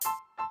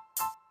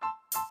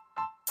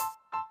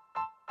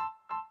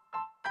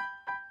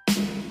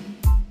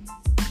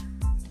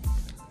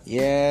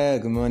Yeah,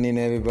 good morning,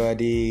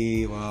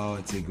 everybody. Wow,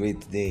 it's a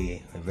great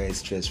day, a very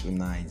stressful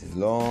night,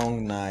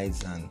 long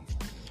nights, and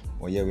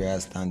here we are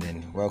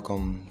standing.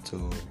 Welcome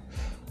to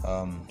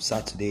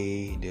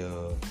Saturday,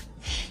 the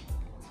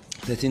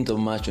 13th of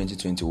March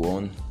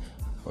 2021.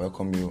 I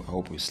welcome you. I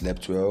hope you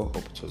slept well.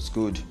 Hope it was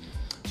good.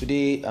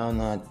 Today,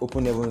 on an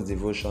Open Heavens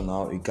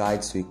devotional, a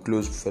guide to a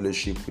close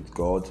fellowship with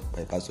God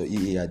by Pastor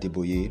E.A.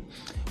 Adeboye.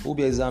 We'll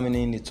be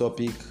examining the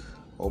topic,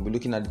 or we'll be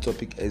looking at the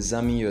topic,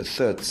 examine your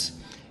thoughts.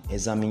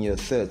 Examine your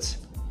thoughts.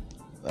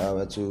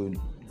 To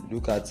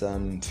look at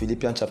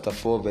Philippians chapter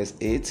 4 verse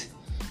 8,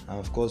 and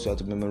of course we have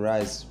to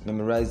memorize.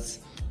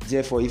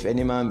 Therefore, if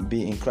any man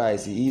be in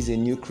Christ, he is a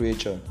new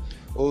creature.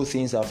 All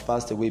things have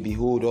passed away,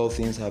 behold, all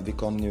things have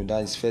become new.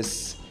 That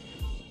is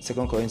 2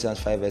 Corinthians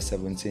 5 verse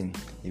 17.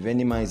 If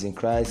any man is in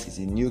Christ, he is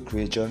a new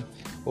creature.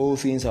 All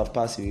things have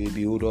passed away,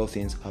 behold, all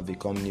things have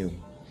become new.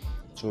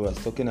 So I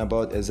was talking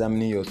about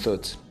examining your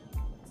thoughts.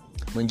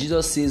 When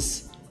Jesus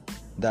says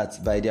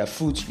that by their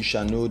fruit you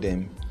shall know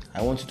them,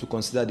 I want you to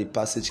consider the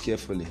passage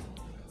carefully.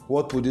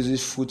 What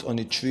produces fruit on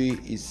the tree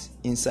is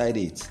inside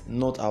it,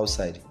 not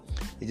outside.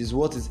 It is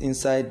what is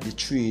inside the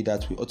tree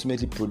that will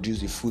ultimately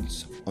produce the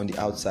fruit on the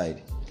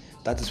outside.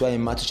 That is why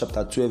in Matthew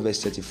chapter 12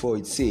 verse 34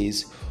 it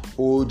says,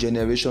 O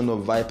generation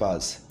of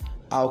vipers,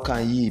 how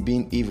can ye,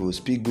 being evil,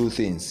 speak good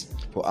things?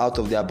 For out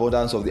of the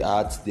abundance of the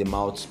heart the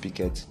mouth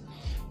speaketh.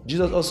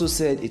 Jesus also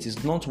said, it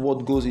is not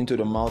what goes into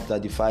the mouth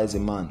that defiles a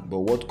man, but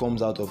what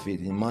comes out of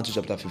it, in Matthew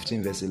chapter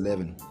 15 verse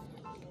 11.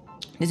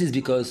 This is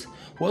because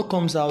what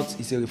comes out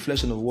is a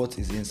reflection of what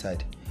is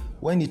inside.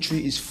 When the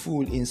tree is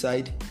full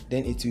inside,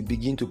 then it will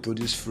begin to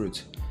produce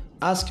fruit.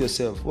 Ask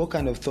yourself, what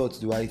kind of thoughts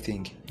do I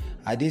think?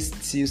 Are they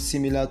still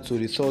similar to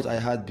the thought I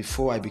had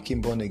before I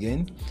became born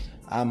again?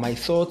 Are my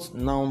thoughts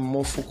now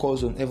more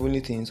focused on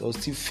heavenly things or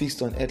still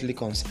fixed on earthly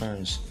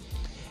concerns?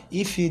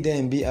 If ye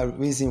then be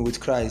risen with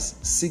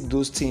Christ, seek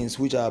those things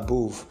which are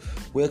above,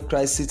 where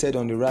Christ seated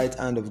on the right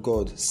hand of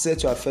God.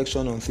 Set your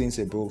affection on things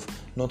above,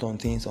 not on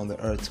things on the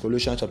earth.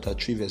 Colossians chapter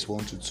 3 verse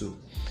 1-2.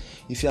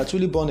 If you are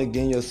truly born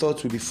again, your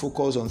thoughts will be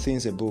focused on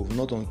things above,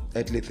 not on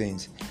earthly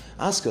things.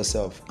 Ask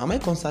yourself, am I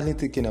constantly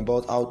thinking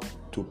about how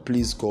to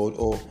please God,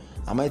 or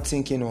am I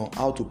thinking on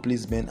how to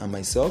please men and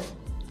myself?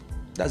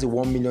 That's a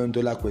 $1 million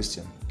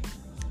question.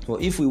 Well,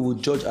 if we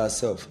would judge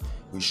ourselves,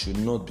 we should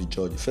not be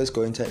judged. 1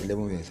 Corinthians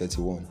 11 verse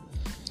 31.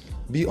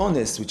 Be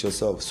honest with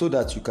yourself so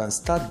that you can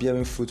start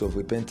bearing fruit of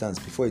repentance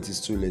before it is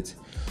too late.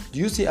 Do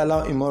you still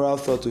allow immoral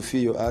thought to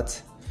fill your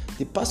heart?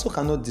 The pastor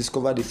cannot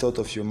discover the thought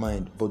of your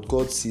mind, but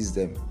God sees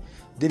them.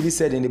 David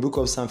said in the book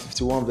of Psalm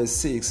 51 verse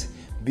 6,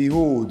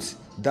 Behold,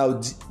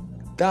 thou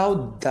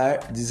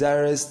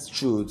desirest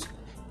truth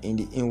in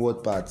the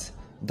inward part.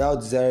 Thou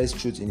desirest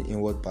truth in the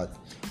inward part.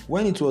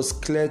 When it was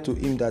clear to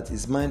him that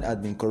his mind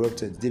had been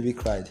corrupted, David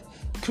cried,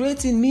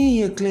 Create in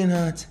me a clean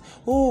heart,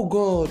 O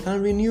God,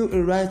 and renew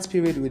a right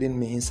spirit within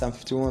me. In Psalm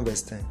 51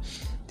 verse 10.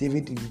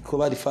 David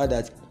covered the fact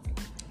that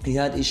he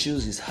had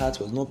issues, his heart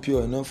was not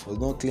pure enough, was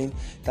not clean,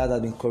 that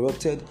had been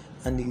corrupted,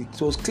 and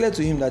it was clear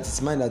to him that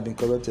his mind had been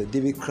corrupted.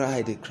 David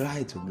cried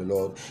to the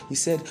Lord. He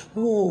said,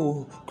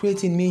 Oh,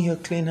 create in me a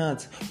clean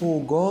heart,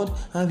 O God,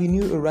 and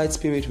renew a right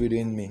spirit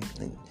within me.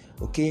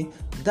 Okay,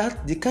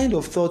 that the kind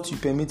of thought you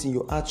permit in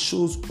your heart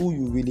shows who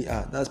you really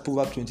are. That's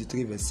Proverbs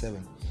 23 verse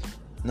 7.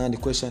 Now the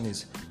question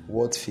is,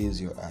 what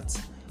fills your heart?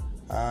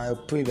 I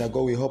pray that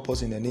God will help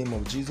us in the name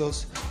of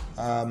Jesus.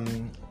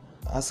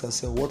 Ask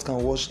ourselves, what can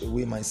wash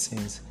away my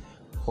sins?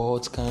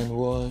 What can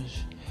wash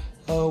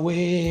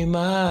away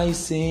my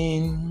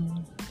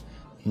sin?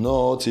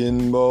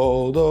 Nothing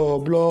but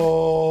the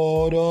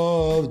blood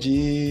of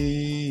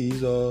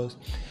Jesus.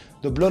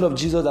 The blood of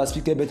Jesus that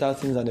speaketh better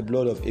things than the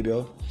blood of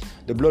Abel.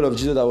 The blood of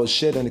Jesus that was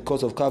shed on the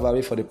cross of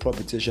Calvary for the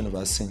propitiation of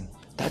our sin.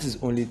 That is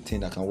the only thing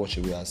that can wash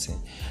away our sin.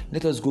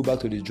 Let us go back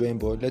to the drawing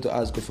board. Let us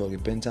ask God for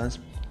repentance,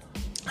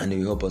 and He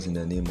will help us in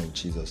the name of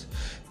Jesus.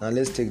 Now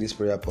let's take this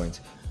prayer point.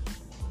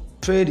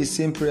 Pray the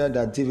same prayer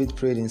that David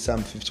prayed in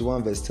Psalm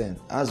 51 verse 10.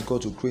 Ask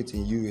God to create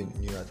in you a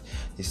new heart.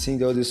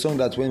 There was a song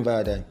that went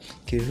viral there.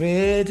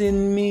 Create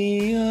in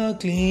me a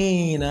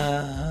clean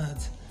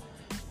heart,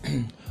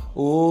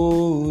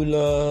 O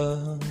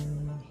Lord,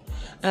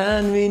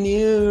 and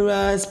renew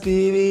right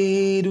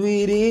spirit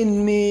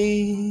within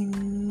me.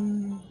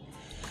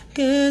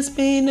 Cast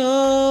me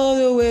not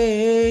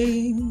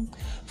away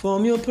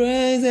from your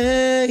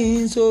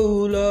presence,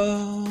 O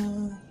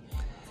Lord.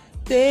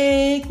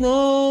 Take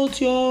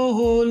not your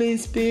Holy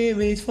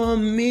Spirit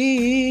from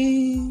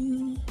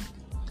me.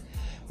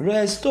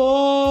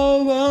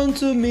 Restore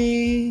unto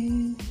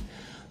me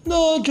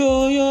the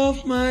joy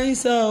of my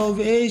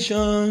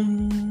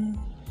salvation,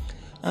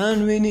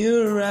 and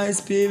renew right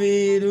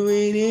spirit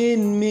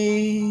within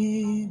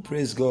me.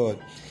 Praise God.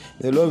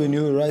 The Lord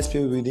renew a right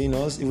spirit within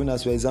us, even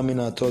as we examine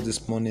our thoughts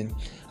this morning.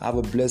 Have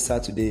a blessed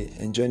Saturday.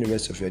 Enjoy the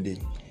rest of your day.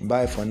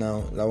 Bye for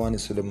now. Lawan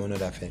Solomon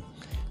Odafe.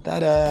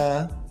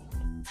 Ta-da!